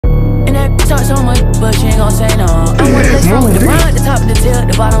talk so much, but she ain't gon' say no. I'm one that's wrong with the brown at the top of the tail,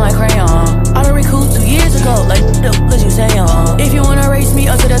 the bottom like crayon. I done recouped 2 years ago, like the cause you say if you wanna race me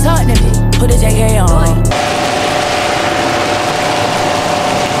up to the top, then put a JK on.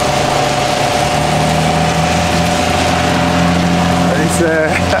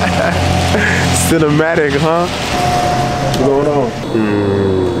 Cinematic, huh? What's going on?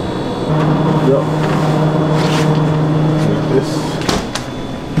 Yep. This.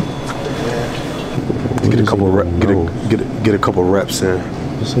 Get a couple get a couple reps in.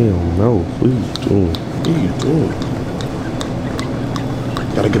 Just say no. What are you doing? What are you doing?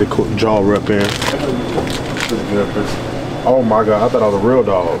 Gotta get a quick jaw rep in. Oh my god, I thought I was a real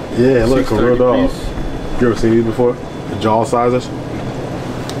dog. Yeah, look, a real dog. Piece. You ever seen these before? The jaw sizers?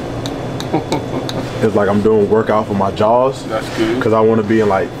 It's like I'm doing workout for my jaws. That's good. Because I want to be in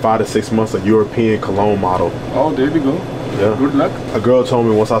like 5 to 6 months a European cologne model. Oh, there we go. Yeah. Good luck. A girl told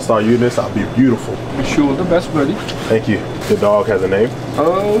me once I start using this, I'll be beautiful. Wish you all the best, buddy. Thank you. The dog has a name?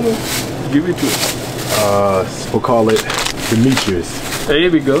 Give it to us. We'll call it Demetrius. There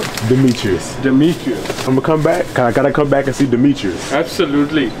we go. Demetrius. Demetrius. I'm gonna come back. I gotta come back and see Demetrius.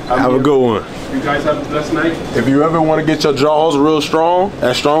 Absolutely. Have a good one. You guys have a blessed night. If you ever want to get your jaws real strong,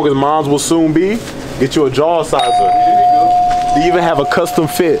 as strong as mine will soon be, get you a jaw sizer. There we go. They even have a custom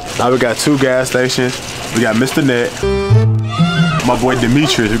fit. Now we got 2 gas stations. We got Mr. Net. My boy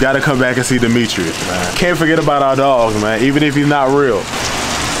Demetrius. We gotta come back and see Demetrius, man. Can't forget about our dogs, man, even if he's not real.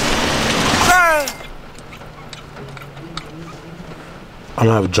 I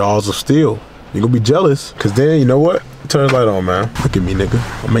don't have jaws of steel. You're gonna be jealous, cause then you know what? Turn the light on, man. Look at me, nigga.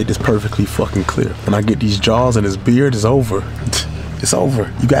 I'll make this perfectly fucking clear. When I get these jaws and this beard, it's over. It's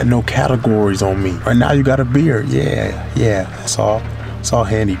over. You got no categories on me. Right now you got a beard. Yeah, that's all. It's all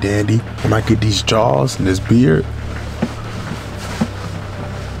handy dandy. When I get these jaws and this beard,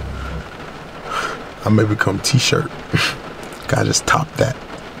 I may become t-shirt. Gotta just top that.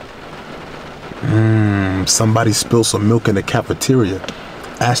 Somebody spilled some milk in the cafeteria.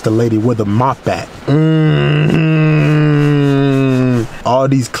 Ask the lady where the mop at. All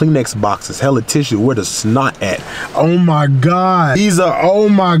these Kleenex boxes, hella tissue, where the snot at? Oh my God. These are, oh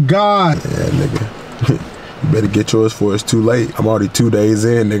my God. Yeah, nigga. You better get yours before it's too late. I'm already 2 days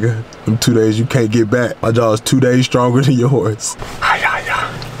in, nigga. Them 2 days you can't get back. My jaw is 2 days stronger than yours.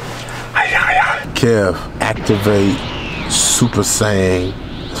 Kev, activate Super Saiyan.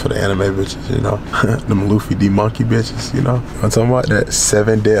 For the anime bitches, you know. Them Luffy D monkey bitches, you know. I'm talking about that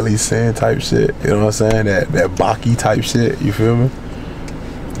 7 deadly sin type shit. You know what I'm saying? That Baki type shit, you feel me?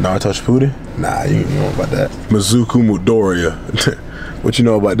 Naruto Shippuden? Nah, you know about that. Mizuku Midoriya. What you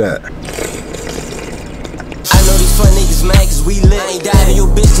know about that? I know these fun niggas mad cause we lit. I ain't diving your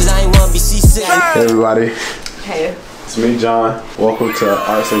bitch cause I ain't wanna be seasick. Hey everybody. Hey. It's me, John. Welcome to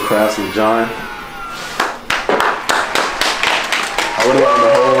Arts and Crafts with John. I went around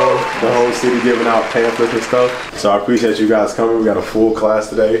the whole city giving out pamphlets and stuff. So I appreciate you guys coming. We got a full class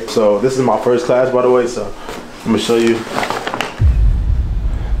today. So this is my first class, by the way. So I'm gonna show you.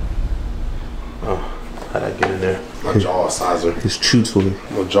 Oh, how'd I get in there? My jaw sizer. It's truthfully.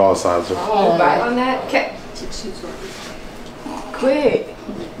 My jaw sizer. Oh, bite on that? Okay. Quick.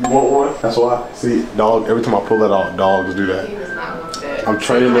 You want one? That's why. See, dog. Every time I pull that off, dogs do that. He does not want that. I'm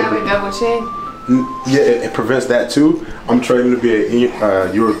training them. Have a double chin. Yeah, it prevents that too. I'm training to be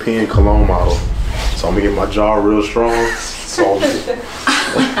a European cologne model. So I'm gonna get my jaw real strong. So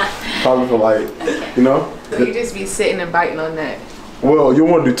probably for like, you know. So you just be sitting and biting on that. Well, you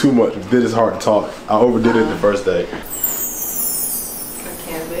don't want to do too much. Then it's hard to talk. I overdid it the first day. A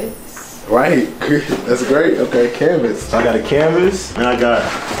canvas. Right, that's great. Okay, canvas. So I got a canvas and I got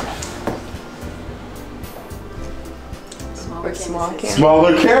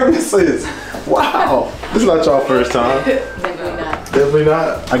smaller canvases. Wow, this is not y'all first time. Definitely not. Definitely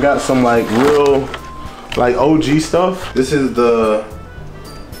not. I got some like real, like OG stuff. This is the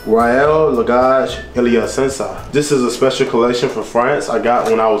Royal Lagage Elia Sensa. This is a special collection for France I got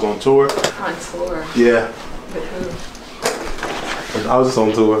when I was on tour. On tour? Yeah. With who? I was just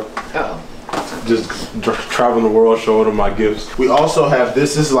on tour. Oh. Just traveling the world, showing them my gifts. We also have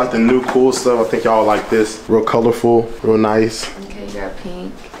this. This is like the new cool stuff. I think y'all like this. Real colorful, real nice. Okay, you got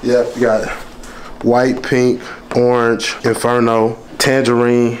pink. Yeah, you got white, pink, orange, inferno,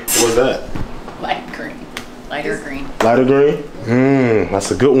 tangerine. What's that? Light green. Lighter green. Lighter green?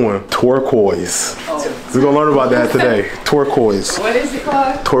 That's a good one. Turquoise. We're gonna learn about that today. Turquoise. What is it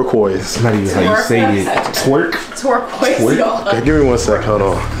called? Turquoise. Not even how you say it. Twerk. Turquoise. Okay, give me 1 sec. Hold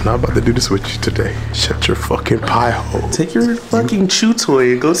on. Not about to do this with you today. Shut your fucking pie hole. Take your fucking chew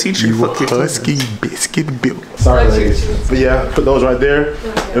toy and go teach your fucking husky biscuit built. Sorry, ladies. But yeah, put those right there.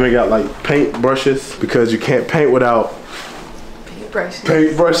 Then we got like paint brushes because you can't paint without Brushes.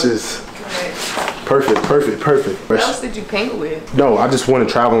 paint brushes. Perfect. What else did you paint with? No, I just went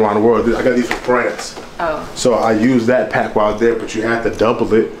and traveled around the world. I got these from France. Oh. So I used that pack while I was there, but you have to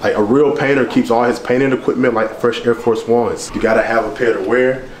double it. Like a real painter keeps all his painting equipment like fresh Air Force Ones. You gotta have a pair to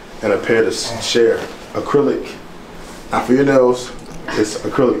wear and a pair to share. Acrylic, not for your nails, it's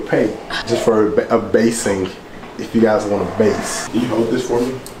acrylic paint. Just for a basing, if you guys want a base. Can you hold this for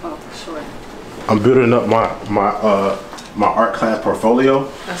me? Oh, sure. I'm building up my art class portfolio.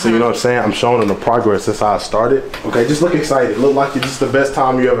 So you know what I'm saying? I'm showing them the progress since I started. Okay, just look excited. Look like it's just the best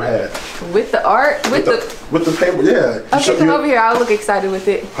time you ever had. With the art? With the paper, yeah. Okay, come over here. I'll look excited with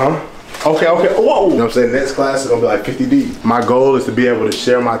it. Huh? Okay. Whoa. You know what I'm saying? Next class is gonna be like 50 deep. My goal is to be able to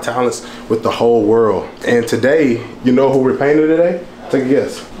share my talents with the whole world. And today, you know who we're painting today? Take a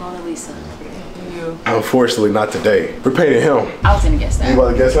guess. Mona Lisa. You. Unfortunately, not today. We're painting him. I was gonna guess that. You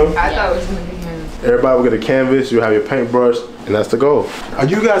about to guess him? I thought it was gonna be him. Everybody will get a canvas, you have your paintbrush, and that's the goal. Are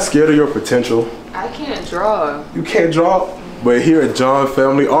you guys scared of your potential? I can't draw. You can't draw? But here at John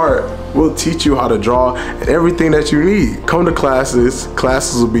Family Art, we'll teach you how to draw and everything that you need. Come to classes.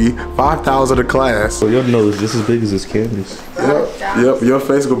 Classes will be $5,000 a class. So your nose is just as big as this canvas. Yep, your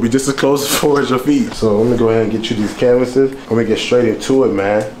face gonna be just as close as your feet. So let me go ahead and get you these canvases. Let me get straight into it,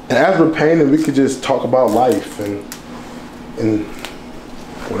 man. And as we're painting, we could just talk about life and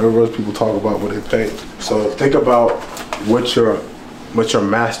whatever else people talk about when they paint. So think about what your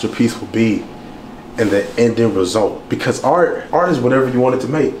masterpiece will be and the ending result. Because art is whatever you want it to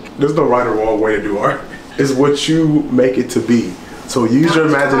make. There's no right or wrong way to do art. It's what you make it to be. So use your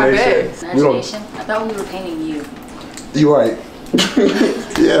imagination. Imagination? I thought we were painting you. You're right.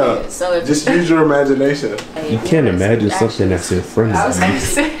 Yeah. So if just use your imagination. You can't imagine something that's in front I was of gonna you.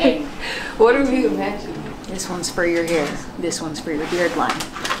 say, what are we imagining? This one's for your hair. This one's for your beard line.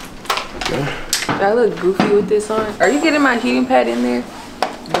 Okay. Do I look goofy with this on? Are you getting my heating pad in there?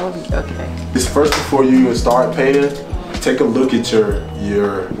 Okay. This first, before you even start painting, take a look at your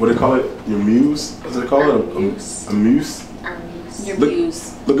what do they call it? Your muse? What's it called? A muse? Your Look-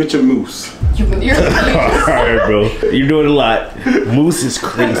 views. Look at your moose. Alright, bro. You're doing a lot. Moose is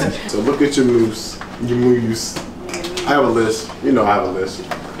crazy. So look at your moose. Your moose. I have a list. You know I have a list.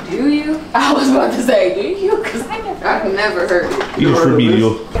 Do you? I was about to say, do you? Because I've never heard it. You just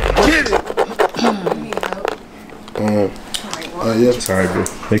remedial. Yes. Sorry, bro.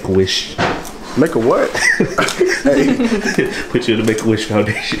 Make a wish. Make a what? Hey, Put you in the Make-A-Wish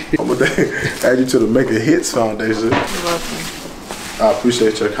Foundation. I'm gonna add you to the Make a Hits Foundation. You're welcome. I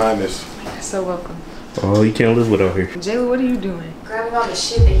appreciate your kindness. You're so welcome. Oh, you can't live without here. Jayla, what are you doing? Grabbing all the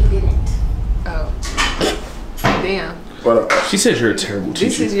shit that he didn't. Oh. Damn. But She says you're a terrible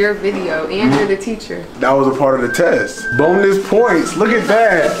This teacher. is your video and you're the teacher. that was a part of the test. Bonus points. Look at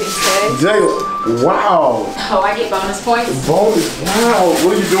that. Jayla, wow. Oh, I get bonus points. Bonus, wow.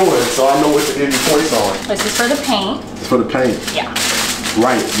 What are you doing? So I know what to give you points on. This is for the paint. It's for the paint. Yeah.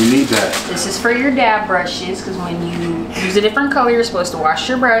 Right, you need that. This is for your dab brushes, because when you use a different color, you're supposed to wash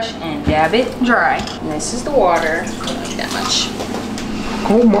your brush and dab it dry. And this is the water. Not that much.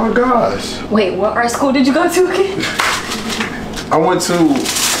 Oh my gosh. Wait, what art school did you go to again? I went to,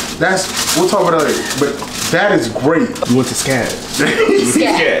 we'll talk about that later, but that is great. You went to SCAD.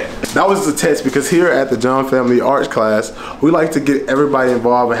 Yeah. That was the test because here at the John Family Arts class, we like to get everybody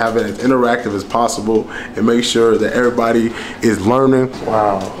involved and have it as interactive as possible and make sure that everybody is learning.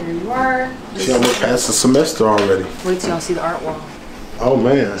 Wow. Here you are. She almost passed the semester already. Wait till y'all see the art wall. Oh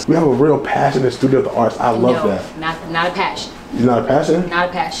man. We have a real passionate student of the arts. I love No, that. not a passion. You're not a passion? Not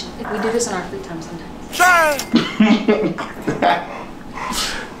a passion. We do this in our free time sometimes.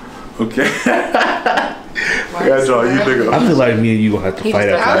 Okay. I gotta draw you nigga. I feel like me and you gonna have to fight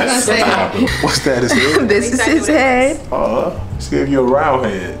I was after gonna say- that. What's that? His head? This is his head. Let's give you a round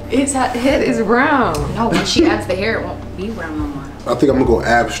head. His head is round. No, when she adds the hair, it won't be round no more. I think I'm gonna go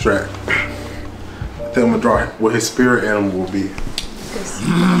abstract. I think I'm gonna draw what his spirit animal will be.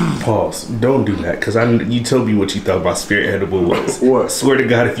 Pause. Don't do that, cause you told me what you thought about spirit animal was. What? Swear to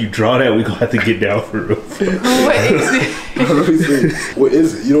God, if you draw that, we gonna have to get down for real. What is it? Let me see. What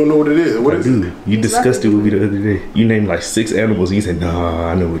is it? You don't know what it is. What is it? Dude, you discussed it with me the other day. You named like 6 animals, and you said, "Nah,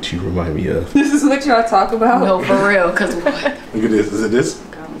 I know what you remind me of." This is what y'all talk about? No, for real, because what? Look at this. Is it this?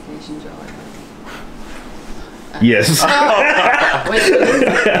 Conversation jar. Yes. Wait,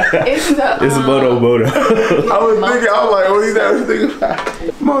 it's It's Moto Moto. I was thinking, I was like, what is that? I was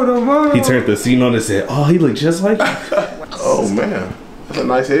thinking, Moto. He turned the scene on and said, "Oh, he looked just like you." Oh man, that's a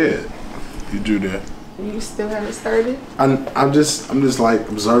nice head. You drew that. You still haven't started? I'm just like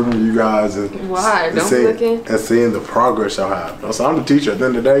observing you guys and Why? and Don't seeing, be looking. and seeing the progress y'all have. So I'm the teacher. At the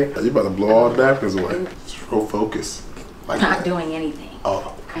end of the day, you about to blow all the napkins away. Just real focus. Like Not doing anything.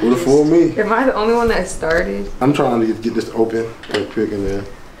 Oh, would have fooled me. Am I the only one that started? I'm trying to get this open real quick and then.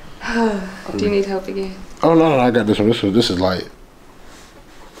 Do you need help again? Oh no, I got this one. This is light.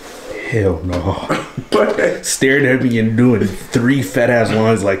 Hell no. Staring at me and doing 3 fat ass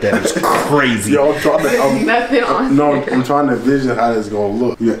lines like that is crazy. Yo, I'm trying to. Nothing on No, there. I'm trying to envision how this gonna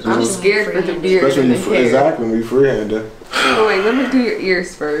look. Yeah, I'm scared for the beard especially and when the you hair. exactly when you freehanded. Oh wait, let me do your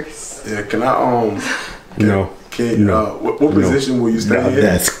ears first. Yeah, can I No. Can No. what position will you stay No, in?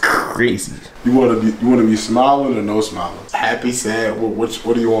 that's crazy. You want to be smiling or no smiling? Happy, sad. What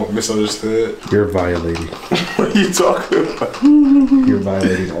do you want? Misunderstood? You're violating. What are you talking about? You're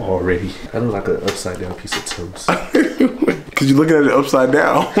violating already. I look like an upside down piece of toast. Cause you're looking at it upside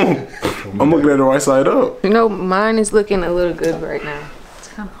down. I'm looking at it right side up. You know, mine is looking a little good right now. It's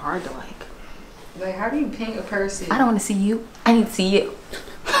kind of hard to like. Like, how do you paint a person? I don't want to see you. I need to see you.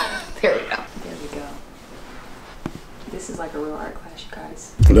 There we go. There we go. This is like a real art class, you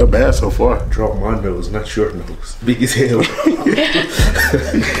guys. Not bad so far. Draw my nose, not your nose. Big as hell.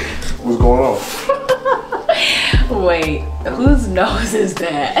 What's going on? Wait, whose nose is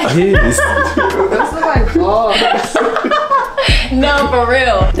that? His. Those look like balls. No, for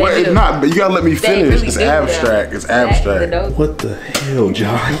real. They Wait, do. not. But you gotta let me They finish. really It's do, abstract. though. It's That- abstract. the nose- What the hell,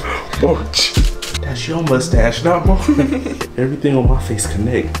 John? Oh, That's your mustache, not mine. Everything on my face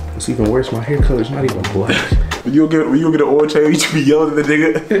connect. It's even worse. My hair color's not even black. You'll get an oil change. You be yelling at the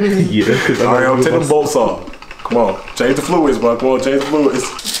nigga. Yeah, because All right, I'm taking the bolts off. Come on, change the fluids, bro. Come on, change the fluids.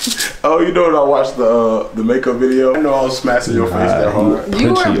 Oh, you know what? I watched the makeup video. I know I was smashing your face that hard.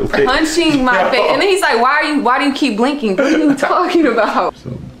 You Punching your were face. punching my face, and then he's like, "Why do you keep blinking? What are you talking about?" So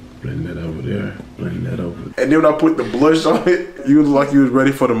blend that over there. Blend that over. And then when I put the blush on it, you look like you was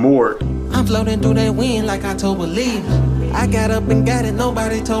ready for the morgue. I'm floating through that wind like October leave. I got up and got it,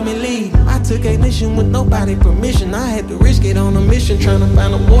 nobody told me leave. I took ignition with nobody permission. I had to risk it on a mission, trying to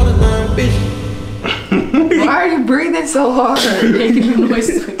find a waterline fish. Why are you breathing so hard? Making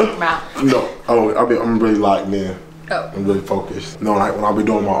noises with your mouth. No, I'm really locked in. Oh. I'm really focused. No, like when I be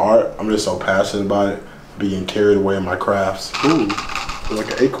doing my art, I'm just so passionate about it. Being carried away in my crafts. Ooh,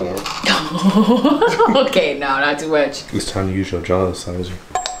 like an acorn. Okay, no, not too much. It's time to use your jaw sizer.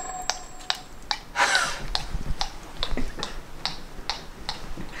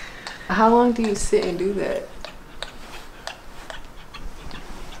 How long do you sit and do that?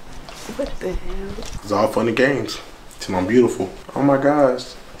 What the hell? It's all fun and games. Till I'm beautiful. Oh my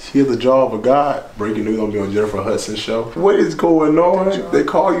gosh. She has the jaw of a god. Breaking news gonna be on Jennifer Hudson's show. What is going on? They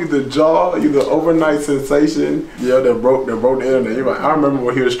call you the jaw, you the overnight sensation. Yeah, they broke the internet. You're like, I remember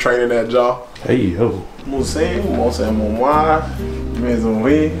when he was training that jaw. Hey, yo. Mon moi. It's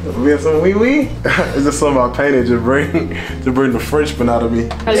just something I painted to bring the Frenchman out of me.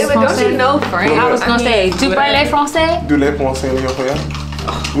 Don't you know French? I was gonna say, tu parles français? Do les pensées en frère?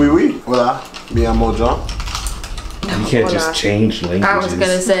 Oui, oui. Voilà. Bien mon Jean. You can't just change languages. I was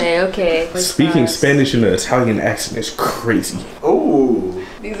gonna say, okay. Speaking Spanish in an Italian accent is crazy. Oh.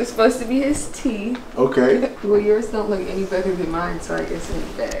 These are supposed to be his teeth. Okay. Well, yours don't look any better than mine, so I guess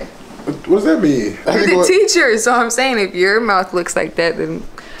it's bad. What does that mean? You're the teacher, so I'm saying if your mouth looks like that, then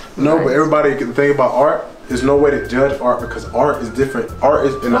No, but everybody can think about art. There's no way to judge art because art is different. Art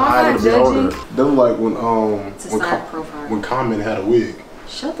is in the eye I'm of the not beholder. judging. They look like when It's a side profile. when Common had a wig.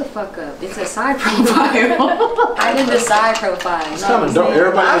 Shut the fuck up. It's a side profile. I did the side profile. It's kind of dope.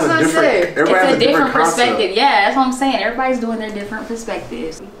 Everybody I was has a gonna different. say, Everybody It's has a different concept perspective. Yeah, that's what I'm saying. Everybody's doing their different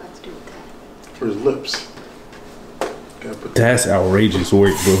perspectives. What you about to do with that? for his lips. Gotta put That's outrageous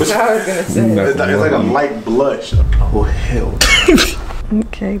work, bro. I was gonna say. It's like a light blush. Oh, hell.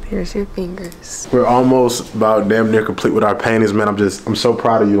 Okay, there's your fingers. We're almost about damn near complete with our paintings, man. I'm so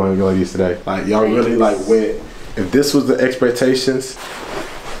proud of you young ladies today. Like y'all really like went. If this was the expectations,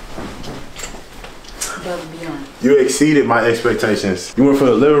 Above and beyond. you exceeded my expectations. You went from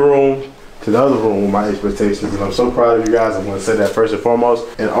the living room to the other room with my expectations, and I'm so proud of you guys. I'm gonna say that first and foremost.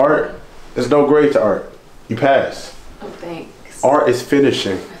 And art, there's no grade to art. You passed. Oh, thanks. Art is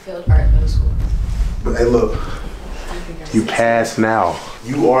finishing. I failed art in middle school. But hey, look, you passed now.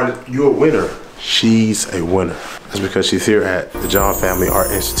 You're a winner. She's a winner. That's because she's here at the John Family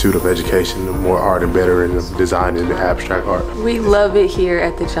Art Institute of Education, the more art and better in the design and the abstract art. We love it here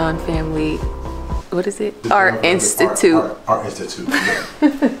at the John Family what is it? Art Institute. Art Institute. Yeah.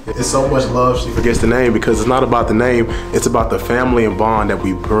 It's so much love she forgets the name because it's not about the name. It's about the family and bond that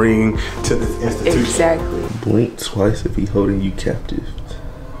we bring to this institution. Exactly. Blink twice if he holding you captive.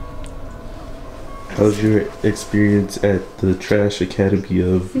 How's your experience at the trash academy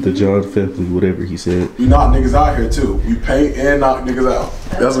of the John family, whatever he said? We knock niggas out here too. We paint and knock niggas out.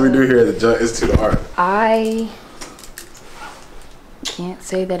 That's what we do here at the John Institute of Art. I can't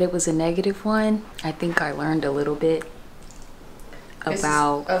say that it was a negative one. I think I learned a little bit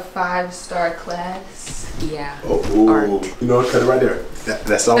about a 5-star class. Yeah. Art. You know what? Cut it right there.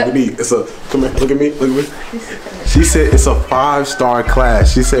 That's all we need. It's a, come here, look at me, look at me. She said it's a 5-star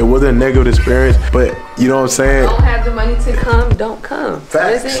class. She said it wasn't a negative experience, but you know what I'm saying? Don't have the money to come, don't come.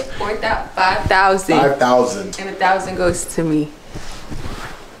 Facts. What is it? 5,000. 5,000. And 1,000 goes to me.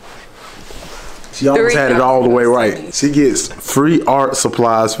 She almost had it all the way right. She gets free art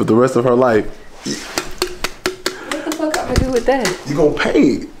supplies for the rest of her life. What the fuck I'm gonna do with that? You gonna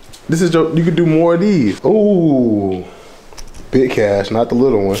paint. This is your, you can do more of these. Ooh. Big cash, not the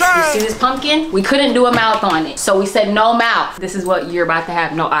little one. You see this pumpkin? We couldn't do a mouth on it. So we said no mouth. This is what you're about to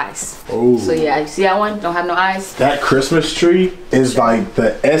have, no eyes. Ooh. So yeah, you see that one? Don't have no eyes. That Christmas tree is like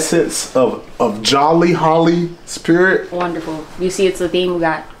the essence of jolly holly spirit. Wonderful. You see it's the theme. We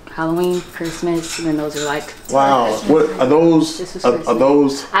got Halloween, Christmas, and then those are like... Wow. What are those? Are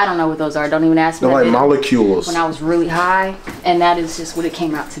those? I don't know what those are. Don't even ask me. They're like molecules. When I was really high, and that is just what it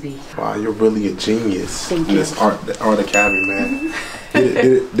came out to be. Wow, you're really a genius. Thank in you. this art academy, man.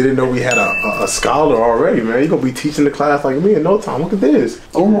 Didn't know we had a scholar already, man. You're gonna be teaching the class like me in no time. Look at this.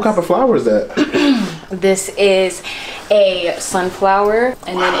 Oh, what type of flower is that? This is a sunflower,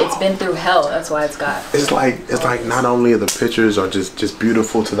 and then it's been through hell. That's why it's got. It's like not only are the pictures are just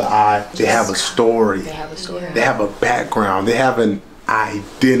beautiful to the eye. They have a story. They have a story. They have a background. They have an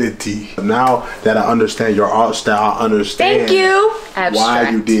identity. Now that I understand your art style, I understand. Thank you. Why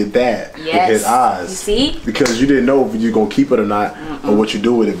you did that with his eyes. You see? Because you didn't know if you're gonna keep it or not, or what you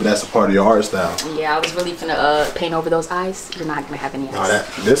do with it. But that's a part of your art style. Yeah, I was really gonna paint over those eyes. You're not gonna have any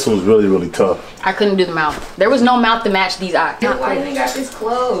eyes. No, this one's really tough. I couldn't do the mouth. There was no mouth to match these eyes. Why you ain't got this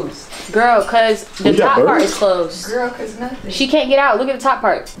closed? Girl, cause the top part is closed. Girl, cause nothing. She can't get out. Look at the top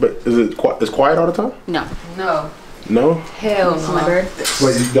part. But is it it's quiet all the time? No. No. No? Hell no. My bird.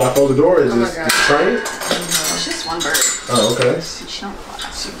 Wait, you gotta close the door? Is this trained? No, it's just one bird. Oh, okay. She don't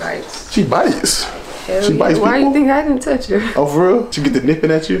fly. She bites. She bites. Hell She bites Why people? you think I didn't touch her? Oh, for real? She get the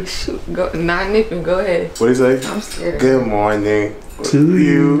nipping at you? Go, not nipping. Go ahead. What do you say? I'm scared. Good morning To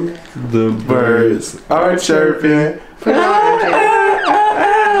you, the birds are chirping. Put it on.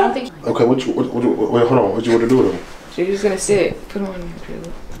 I don't think. Okay, wait, hold on. What you want to do with them? You're just gonna sit. Put them on.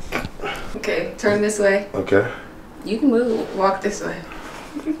 Okay, turn this way. Okay. You can move. Walk this way.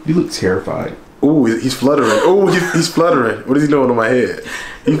 You look terrified. Ooh, he's fluttering. Ooh, he's fluttering. What is he doing on my head?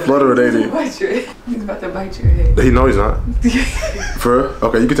 He's fluttering, ain't he? He's about to bite your head. He know he's not. For real?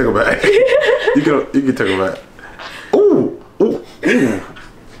 Okay, you can take him back. you can take him back. Ooh, ooh, ooh.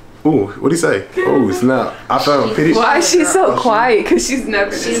 Ooh, what'd he say? Oh, snap. I found pity. Why is she so quiet? Because she's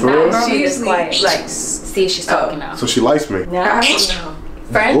never. She's not normally She's this quiet. like. See, she's talking now. So she likes me. I don't know.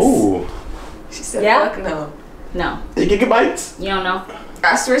 Friends? Ooh. She said, Yeah? "Fuck no." No. You get bites? You don't know.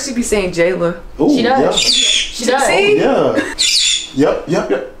 I swear she be saying Jayla. Ooh, She does. Yeah. She does. See? Yeah.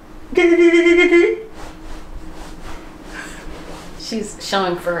 Yep. She's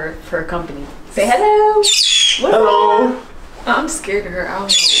showing for her company. Say hello. Hello. I'm scared of her. I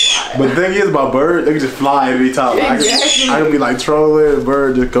don't know why. But the thing is about birds, they can just fly every time. Exactly. I can be like trolling, and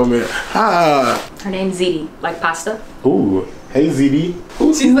bird just come in. Ah. Her name's Ziti, like pasta. Ooh. Hey, ZD.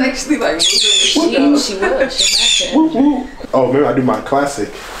 Ooh. She's actually like moving. She would. She'll match it. Ooh. Oh, maybe I do my classic.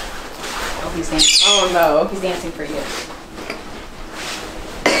 Oh, he's dancing. Oh no. He's dancing for you.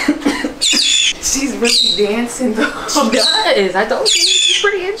 She's really dancing though. She does. I told you. It's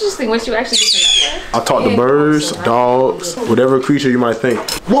pretty interesting once you actually get to know her. I talk to birds, dogs, whatever creature you might think.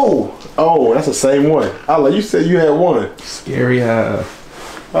 Whoa! Oh, that's the same one. Allah, you said you had one. Scary eye.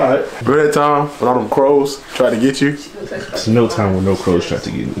 Alright. Remember that time when all them crows tried to get you? There's no time when no crows try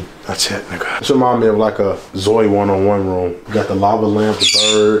to get me. That's it, nigga. This remind me of like a Zoe one-on-one room. You got the lava lamp, the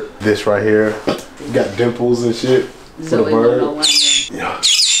bird, this right here. You got dimples and shit for Zoe the bird. 101.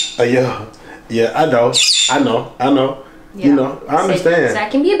 Yeah. Yeah, I know. Yeah. You know, I understand.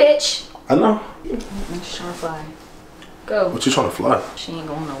 Zach can be a bitch. I know. I'm just trying to fly. Go. What you trying to fly? She ain't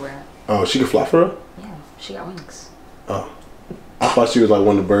going nowhere. Oh, she can fly for real? Yeah, she got wings. Oh. I thought she was like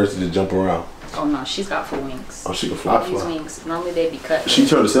one of the birds that just jump around. Oh no, she's got full wings. Oh, she can fly. These wings, normally they be cut. She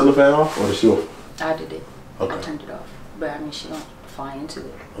turned the ceiling fan off, or did she? I did it. Okay. I turned it off. But I mean, she don't fly into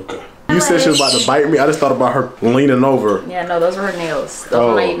it. Okay. You said she was about to bite me. I just thought about her leaning over. Yeah, no, those were her nails.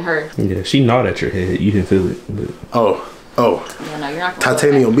 Those were not even her. Yeah, she gnawed at your head. You didn't feel it. But... Oh. Yeah, no, you're not gonna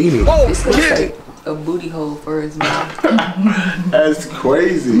Titanium beanie. This looks like a booty hole for his mouth. That's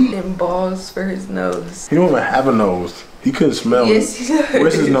crazy. And balls for his nose. He don't even have a nose. He couldn't smell Yes, it. he does.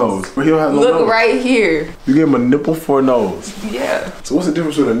 Where's his nose? Where he don't have no Look nose. right here. You give him a nipple for a nose. Yeah. So what's the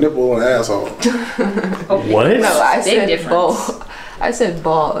difference with a nipple and an asshole? What? No, I Big said difference. balls. I said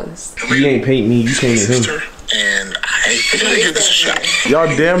balls. You ain't paint me. You painted him. And I give this a shot. Y'all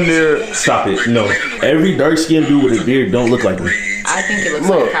damn near. Stop it. No. Every dark skinned dude with a beard don't look like me. I think it looks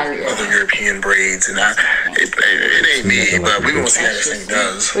Look. like Kyrie. Other European braids, and it ain't me, but we gonna see how this thing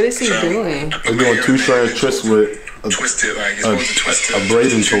does. What is he doing? We're doing 2-strand twists with Twisted, like it's supposed to twist it. a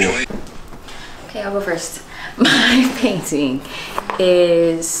braiding tool. Okay, I'll go first. My painting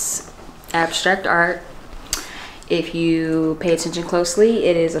is abstract art. If you pay attention closely,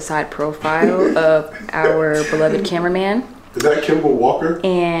 it is a side profile of our beloved cameraman. Is that Kimball Walker?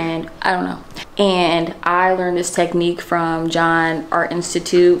 And I don't know. And I learned this technique from John Art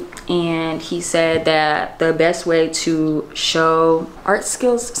Institute, and he said that the best way to show art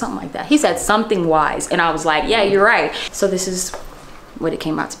skills, something like that. He said something wise, and I was like, yeah, you're right. So this is what it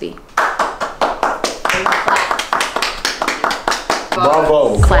came out to be.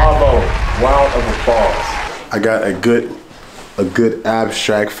 Bravo, Clap. bravo. Round of applause. I got a good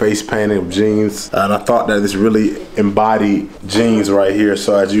abstract face painting of jeans, and I thought that this really embodied jeans right here.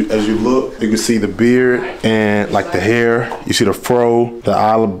 So as you look, you can see the beard and like the hair. You see the fro, the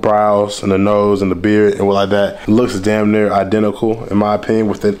eyebrows, and the nose and the beard and what like that. It looks damn near identical in my opinion,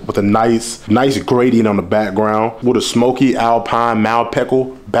 with a nice gradient on the background with a smoky alpine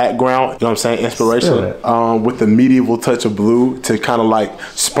Malpeckle background, you know what I'm saying, inspiration, with the medieval touch of blue to kind of like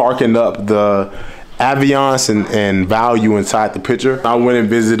sparking up the ambiance and value inside the picture. I went and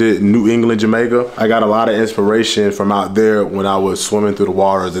visited New England, Jamaica. I got a lot of inspiration from out there when I was swimming through the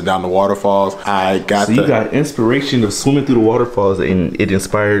waters and down the waterfalls. You got inspiration of swimming through the waterfalls, and it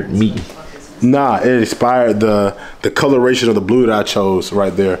inspired me. Nah, it inspired the coloration of the blue that I chose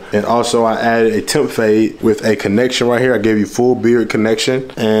right there. And also I added a temp fade with a connection right here. I gave you full beard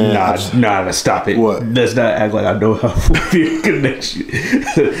connection. And Nah, stop it. What? Let's not act like I know how full beard connection.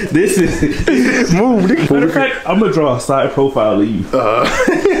 This is move. Matter of fact, I'm gonna draw a side profile of you.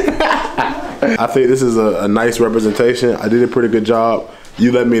 I think this is a nice representation. I did a pretty good job.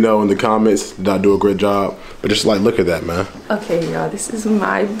 You let me know in the comments did I do a great job. But just like, look at that, man. Okay, y'all, this is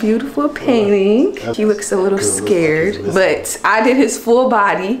my beautiful painting. He looks a little scared, but I did his full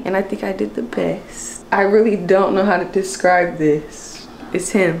body, and I think I did the best. I really don't know how to describe this. It's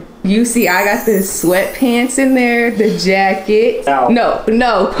him. You see, I got the sweatpants in there, the jacket. Ow. No,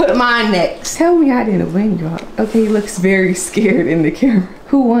 put mine next. Tell me I didn't win, y'all. Okay, he looks very scared in the camera.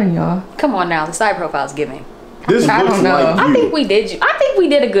 Who won, y'all? Come on now, the side profile's giving. This I looks don't know. like you. I think we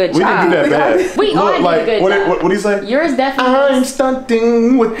did a good We job. didn't do that bad. We all did a good job. What do you say? Yours definitely. I'm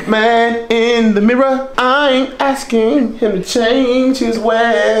stunting with man in the mirror. I'm asking him to change his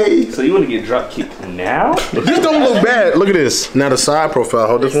ways. So you want to get drop kicked now? This don't look bad. Look at this. Now the side profile.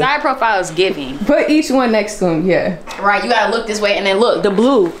 Hold this one. Side profile is giving. Put each one next to him, yeah. Right, you gotta look this way and then look, the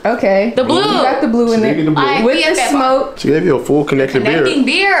blue. Okay. The blue. You got the blue in there. Like, With BFF. the smoke. She gave you a full connected Connecting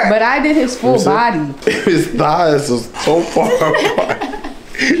beard. beard. But I did his full body. His thighs are so far apart.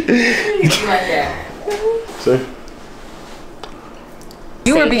 You like that. See?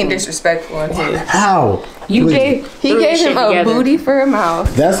 You were being disrespectful on his. How? He gave him a booty for a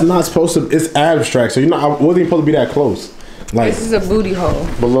mouth. That's not supposed to. It's abstract, so you're not. I wasn't even supposed to be that close. Like, This is a booty hole.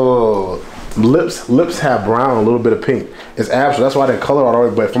 below lips have brown, a little bit of pink. It's abstract. That's why they color it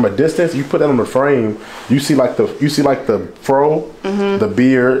already. But from a distance, you put that on the frame, you see like the fro, the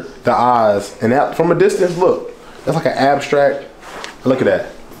beard, the eyes, and that from a distance. Look, that's like an abstract. Look at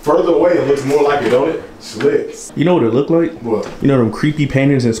that. Further away, it looks more like it, don't it? Slick. You know what it look like? What? You know them creepy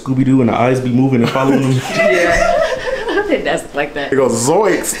painters in Scooby-Doo and the eyes be moving and following them? It does look like that. It goes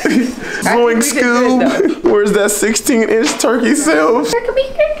zoinks. Zoink Scoob. Where's that 16-inch turkey self?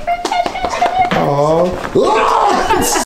 Aww.